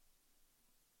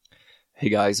Hey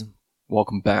guys,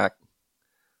 welcome back.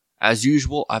 As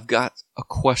usual, I've got a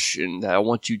question that I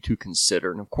want you to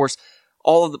consider. And of course,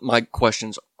 all of my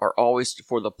questions are always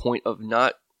for the point of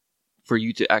not for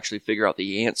you to actually figure out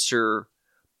the answer,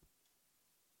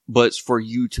 but it's for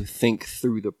you to think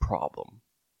through the problem.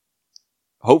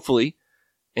 Hopefully,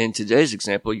 in today's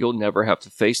example, you'll never have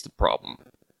to face the problem.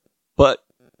 But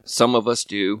some of us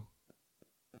do,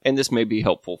 and this may be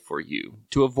helpful for you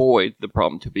to avoid the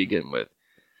problem to begin with.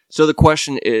 So the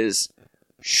question is,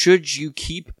 should you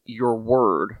keep your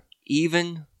word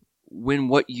even when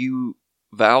what you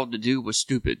vowed to do was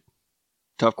stupid?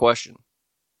 Tough question.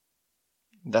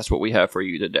 That's what we have for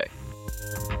you today.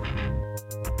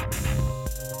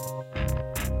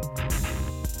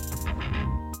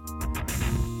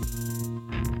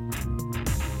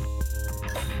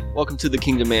 Welcome to the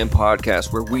Kingdom Man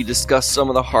Podcast, where we discuss some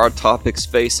of the hard topics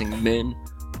facing men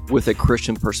with a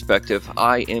Christian perspective.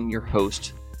 I am your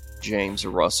host, James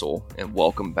Russell, and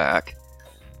welcome back.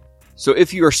 So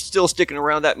if you are still sticking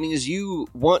around, that means you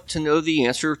want to know the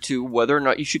answer to whether or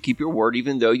not you should keep your word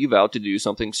even though you vowed to do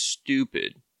something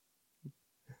stupid.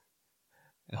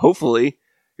 Hopefully,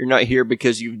 you're not here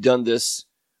because you've done this.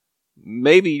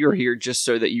 Maybe you're here just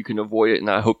so that you can avoid it, and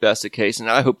I hope that's the case,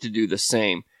 and I hope to do the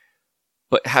same.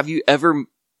 But have you ever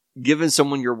given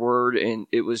someone your word and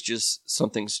it was just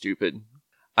something stupid?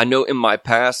 I know in my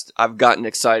past, I've gotten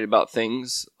excited about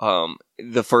things.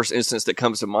 The first instance that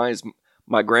comes to mind is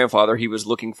my grandfather. He was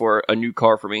looking for a new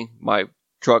car for me. My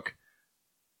truck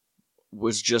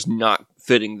was just not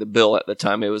fitting the bill at the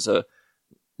time. It was a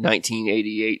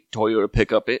 1988 Toyota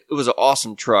pickup. It was an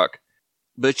awesome truck,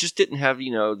 but it just didn't have,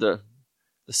 the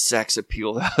sex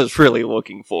appeal that I was really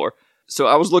looking for. So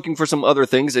I was looking for some other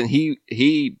things, and he's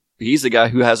the guy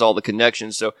who has all the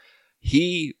connections. So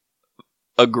he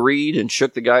agreed and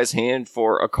shook the guy's hand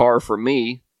for a car for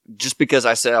me just because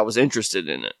I said I was interested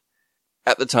in it.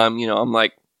 At the time, I'm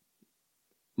like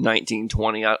 19,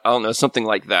 20, I don't know, something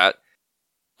like that.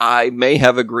 I may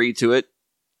have agreed to it.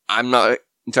 I'm not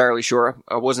entirely sure.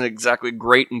 I wasn't exactly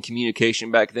great in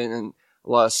communication back then, and a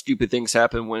lot of stupid things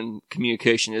happen when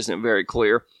communication isn't very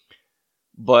clear.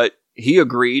 But he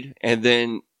agreed, and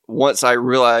then once I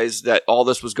realized that all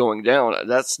this was going down,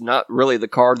 that's not really the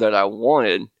car that I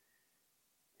wanted.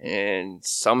 And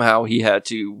somehow he had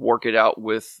to work it out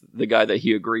with the guy that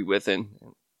he agreed with, and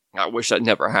I wish that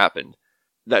never happened.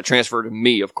 That transferred to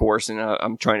me, of course, and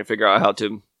I'm trying to figure out how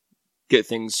to get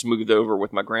things smoothed over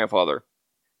with my grandfather.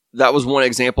 That was one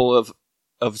example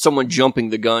of someone jumping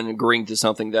the gun and agreeing to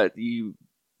something that you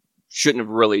shouldn't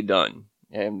have really done,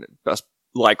 and that's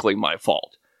likely my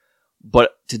fault.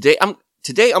 But today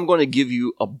I'm going to give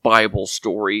you a Bible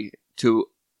story to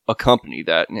accompany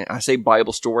that, and I say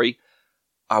Bible story,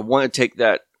 I want to take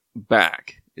that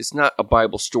back. It's not a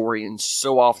Bible story, and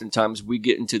so oftentimes we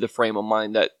get into the frame of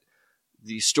mind that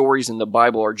the stories in the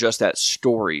Bible are just that,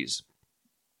 stories,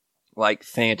 like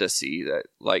fantasy, that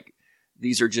like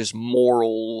these are just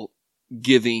moral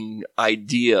giving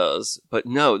ideas. But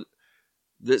no,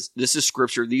 this is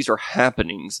scripture. These are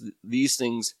happenings. These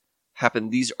things happen.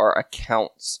 These are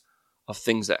accounts of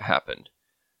things that happened.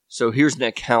 So here's an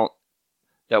account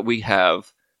that we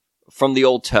have from the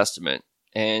Old Testament.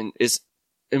 And it's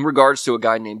in regards to a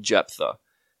guy named Jephthah.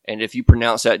 And if you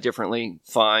pronounce that differently,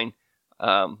 fine.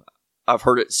 I've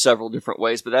heard it several different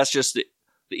ways, but that's just the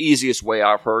easiest way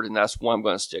I've heard, and that's what I'm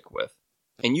going to stick with.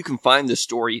 And you can find this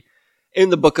story in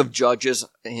the book of Judges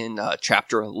in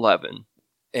chapter 11.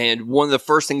 And one of the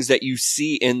first things that you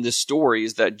see in this story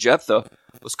is that Jephthah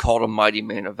was called a mighty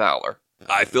man of valor.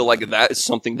 I feel like that is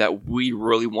something that we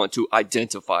really want to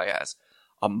identify as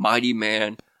a mighty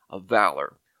man of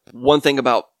valor. One thing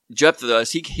about Jephthah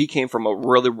is he came from a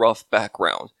really rough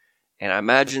background. And I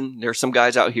imagine there's some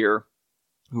guys out here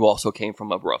who also came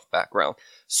from a rough background.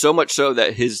 So much so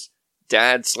that his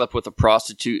dad slept with a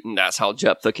prostitute, and that's how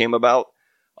Jephthah came about.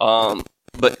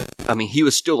 But, I mean, he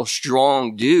was still a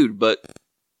strong dude, but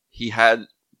he had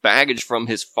baggage from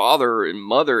his father and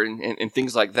mother and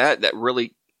things like that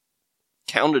really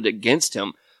counted against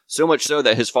him. So much so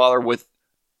that his father with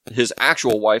his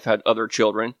actual wife had other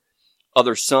children,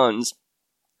 other sons,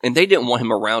 and they didn't want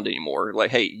him around anymore.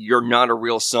 Like, hey, you're not a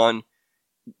real son.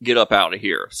 Get up out of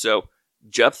here. So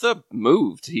Jephthah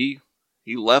moved. He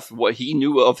left what he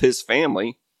knew of his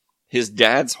family, his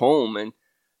dad's home, and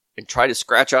tried to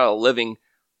scratch out a living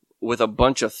with a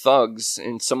bunch of thugs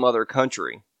in some other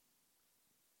country.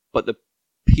 But the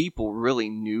people really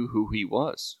knew who he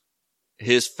was.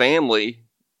 His family,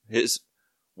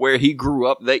 where he grew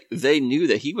up, they knew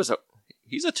that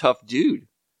he's a tough dude.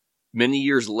 Many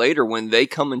years later, when they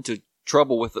come into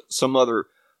trouble with some other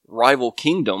rival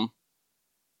kingdom,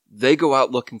 they go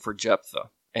out looking for Jephthah,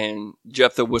 and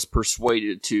Jephthah was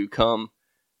persuaded to come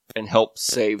and help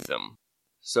save them.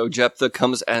 So Jephthah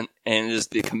comes and is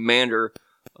the commander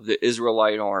of the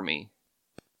Israelite army,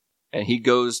 and he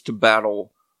goes to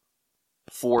battle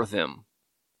for them.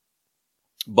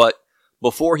 But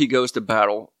before he goes to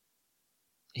battle,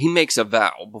 he makes a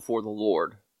vow before the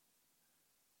Lord.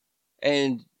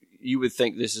 And you would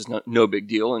think this is no big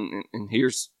deal, and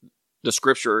here's the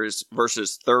scripture is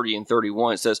verses 30 and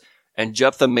 31. It says, "And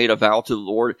Jephthah made a vow to the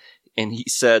Lord, and he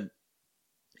said,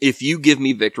 'If you give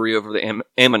me victory over the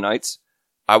Ammonites,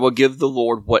 I will give the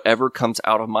Lord whatever comes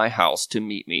out of my house to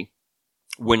meet me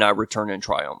when I return in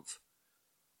triumph.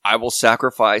 I will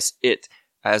sacrifice it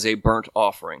as a burnt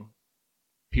offering.'"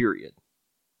 Period.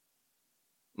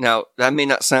 Now, that may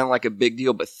not sound like a big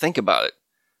deal, but think about it.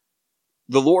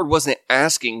 The Lord wasn't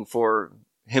asking for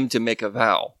him to make a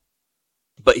vow,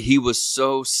 but he was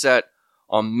so set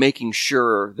on making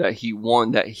sure that he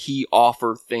won, that he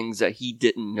offered things that he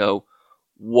didn't know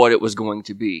what it was going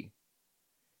to be.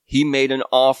 He made an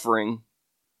offering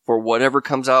for whatever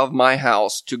comes out of my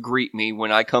house to greet me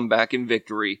when I come back in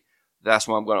victory. That's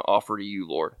what I'm going to offer to you,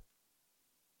 Lord.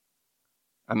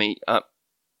 I mean,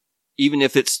 even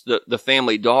if it's the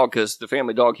family dog, because the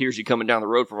family dog hears you coming down the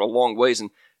road from a long ways and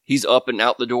he's up and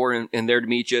out the door and there to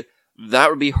meet you, that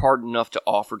would be hard enough to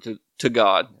offer to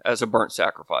God as a burnt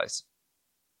sacrifice.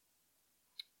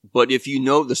 But if you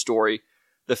know the story,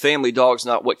 the family dog's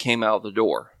not what came out of the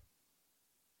door.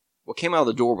 What came out of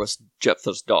the door was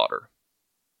Jephthah's daughter.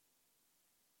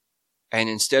 And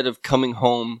instead of coming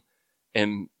home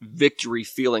in victory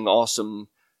feeling awesome,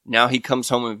 now he comes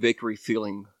home in victory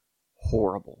feeling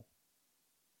horrible.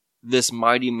 This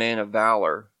mighty man of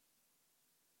valor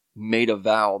made a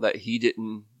vow that he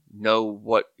didn't know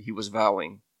what he was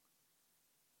vowing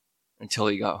until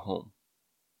he got home.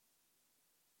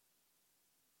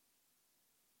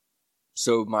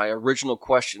 So my original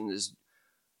question is,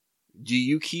 do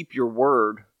you keep your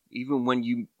word even when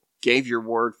you gave your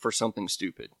word for something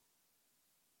stupid?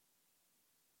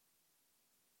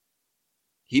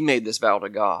 He made this vow to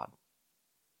God.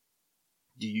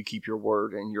 Do you keep your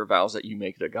word and your vows that you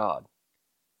make to God?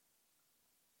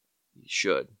 You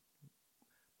should.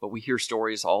 But we hear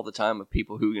stories all the time of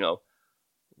people who,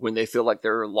 when they feel like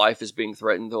their life is being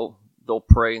threatened, they'll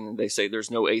pray and they say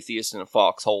there's no atheists in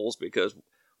foxholes, because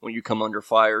when you come under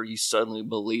fire, you suddenly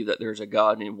believe that there's a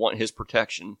God and you want his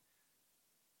protection.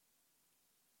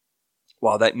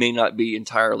 While that may not be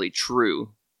entirely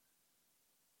true,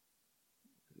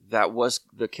 that was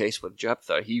the case with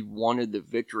Jephthah. He wanted the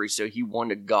victory, so he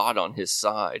wanted God on his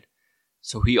side.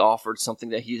 So he offered something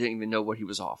that he didn't even know what he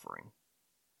was offering.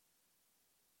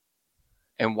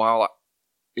 And while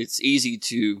it's easy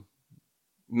to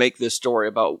make this story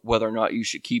about whether or not you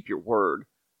should keep your word,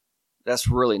 that's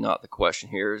really not the question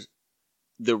here.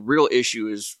 The real issue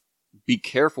is, be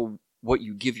careful what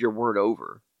you give your word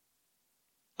over.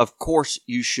 Of course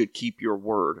you should keep your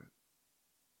word,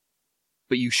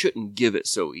 but you shouldn't give it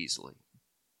so easily.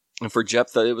 And for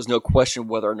Jephthah, it was no question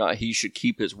whether or not he should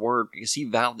keep his word, because he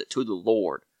vowed it to the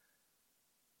Lord.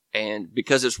 And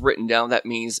because it's written down, that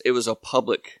means it was a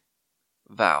public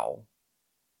vow.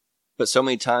 But so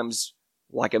many times,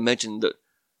 like I mentioned,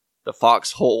 the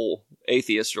foxhole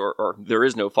atheist, or there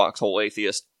is no foxhole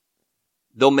atheist,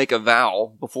 they'll make a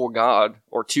vow before God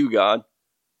or to God.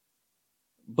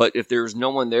 But if there's no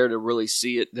one there to really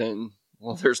see it, then,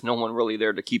 well, there's no one really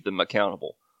there to keep them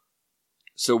accountable.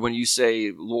 So when you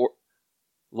say,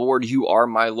 Lord, you are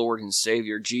my Lord and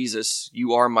Savior, Jesus,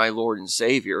 you are my Lord and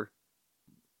Savior,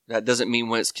 that doesn't mean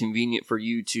when it's convenient for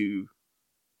you to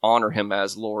honor him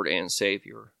as Lord and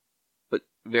Savior. But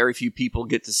very few people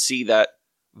get to see that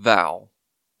vow,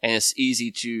 and it's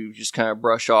easy to just kind of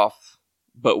brush off.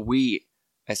 But we,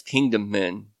 as kingdom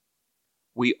men,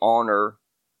 we honor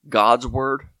God's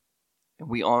word, and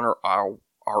we honor our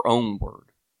own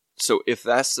word. So if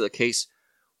that's the case,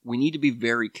 we need to be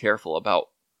very careful about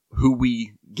who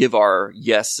we give our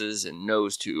yeses and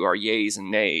nos to, our yays and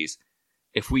nays.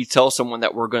 If we tell someone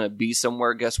that we're going to be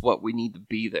somewhere, guess what? We need to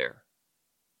be there.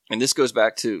 And this goes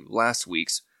back to last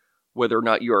week's, whether or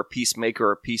not you're a peacemaker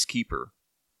or a peacekeeper.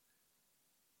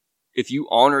 If you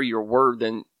honor your word,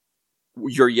 then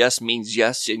your yes means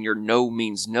yes and your no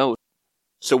means no.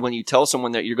 So when you tell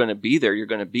someone that you're going to be there, you're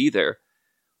going to be there.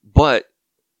 But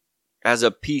as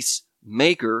a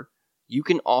peacemaker, you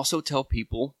can also tell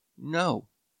people no.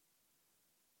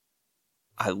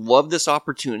 I love this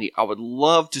opportunity. I would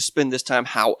love to spend this time.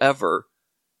 However,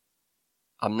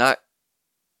 I'm not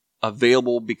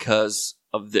available because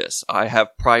of this. I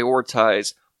have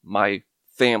prioritized my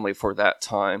family for that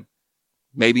time.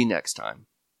 Maybe next time.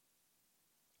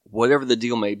 whatever the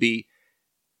deal may be,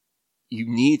 you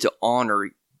need to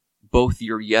honor both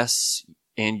your yes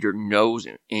and your no's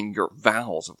and your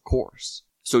vows, of course.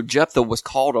 So Jephthah was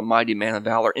called a mighty man of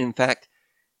valor. In fact,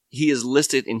 he is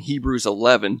listed in Hebrews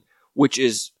 11, which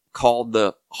is called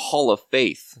the Hall of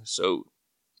Faith. So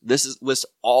lists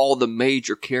all the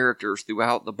major characters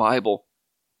throughout the Bible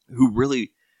who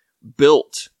really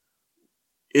built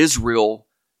Israel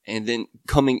and then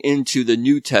coming into the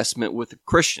New Testament with the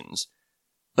Christians.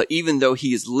 But even though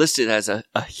he is listed as a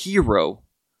hero,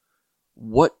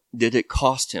 what did it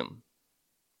cost him?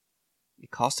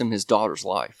 It cost him his daughter's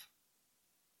life.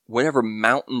 Whatever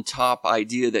mountaintop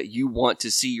idea that you want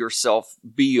to see yourself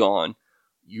be on,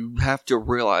 you have to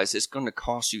realize it's going to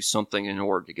cost you something in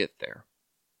order to get there.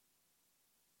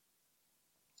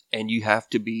 And you have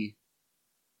to be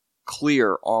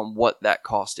clear on what that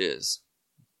cost is.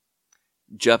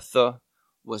 Jephthah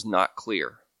was not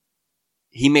clear.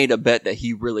 He made a bet that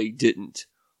he really didn't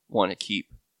want to keep,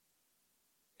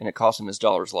 and it cost him his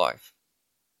daughter's life.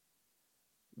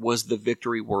 Was the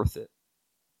victory worth it?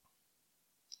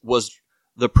 Was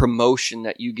the promotion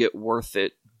that you get worth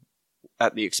it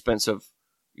at the expense of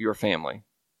your family?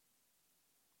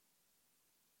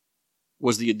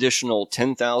 Was the additional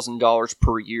 $10,000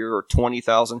 per year or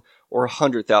 $20,000 or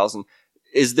 $100,000?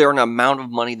 Is there an amount of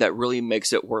money that really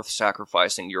makes it worth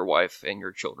sacrificing your wife and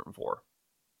your children for?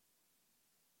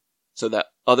 So that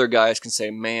other guys can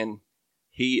say, man,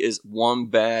 he is one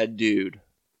bad dude,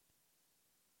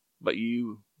 but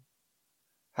you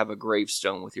have a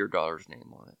gravestone with your daughter's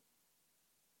name on it.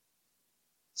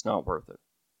 It's not worth it.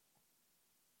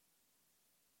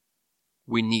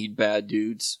 We need bad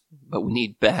dudes, but we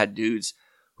need bad dudes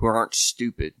who aren't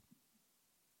stupid.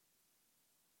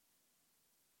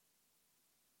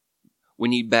 We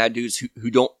need bad dudes who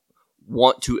don't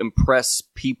want to impress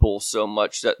people so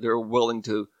much that they're willing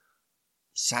to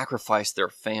sacrifice their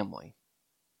family.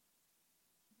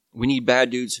 We need bad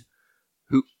dudes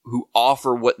who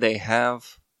offer what they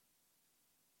have,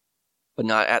 but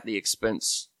not at the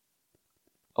expense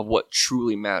of what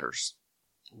truly matters.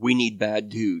 We need bad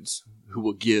dudes who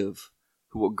will give,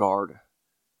 who will guard,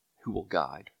 who will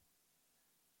guide,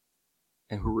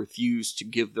 and who refuse to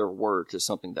give their word to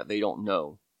something that they don't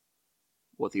know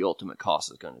what the ultimate cost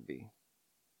is going to be.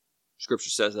 Scripture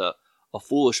says a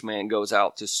foolish man goes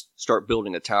out to start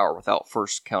building a tower without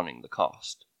first counting the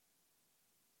cost.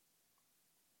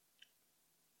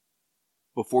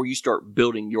 Before you start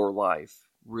building your life,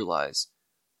 realize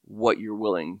what you're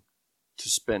willing to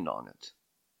spend on it.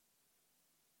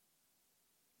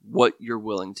 What you're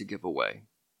willing to give away.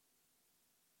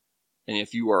 And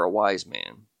if you are a wise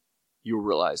man, you'll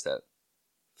realize that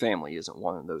family isn't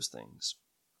one of those things.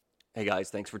 Hey guys,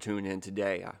 thanks for tuning in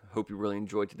today. I hope you really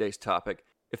enjoyed today's topic.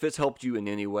 If it's helped you in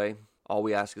any way, all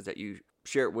we ask is that you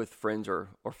share it with friends or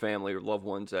family or loved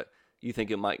ones that you think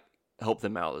it might help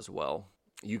them out as well.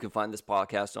 You can find this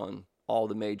podcast on all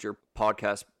the major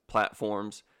podcast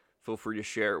platforms. Feel free to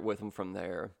share it with them from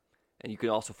there. And you can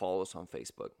also follow us on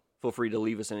Facebook. Feel free to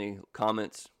leave us any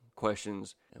comments,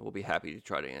 questions, and we'll be happy to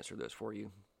try to answer those for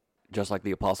you. Just like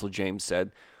the Apostle James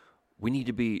said, we need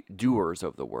to be doers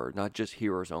of the word, not just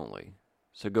hearers only.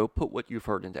 So go put what you've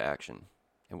heard into action,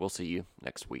 and we'll see you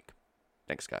next week.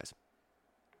 Thanks, guys.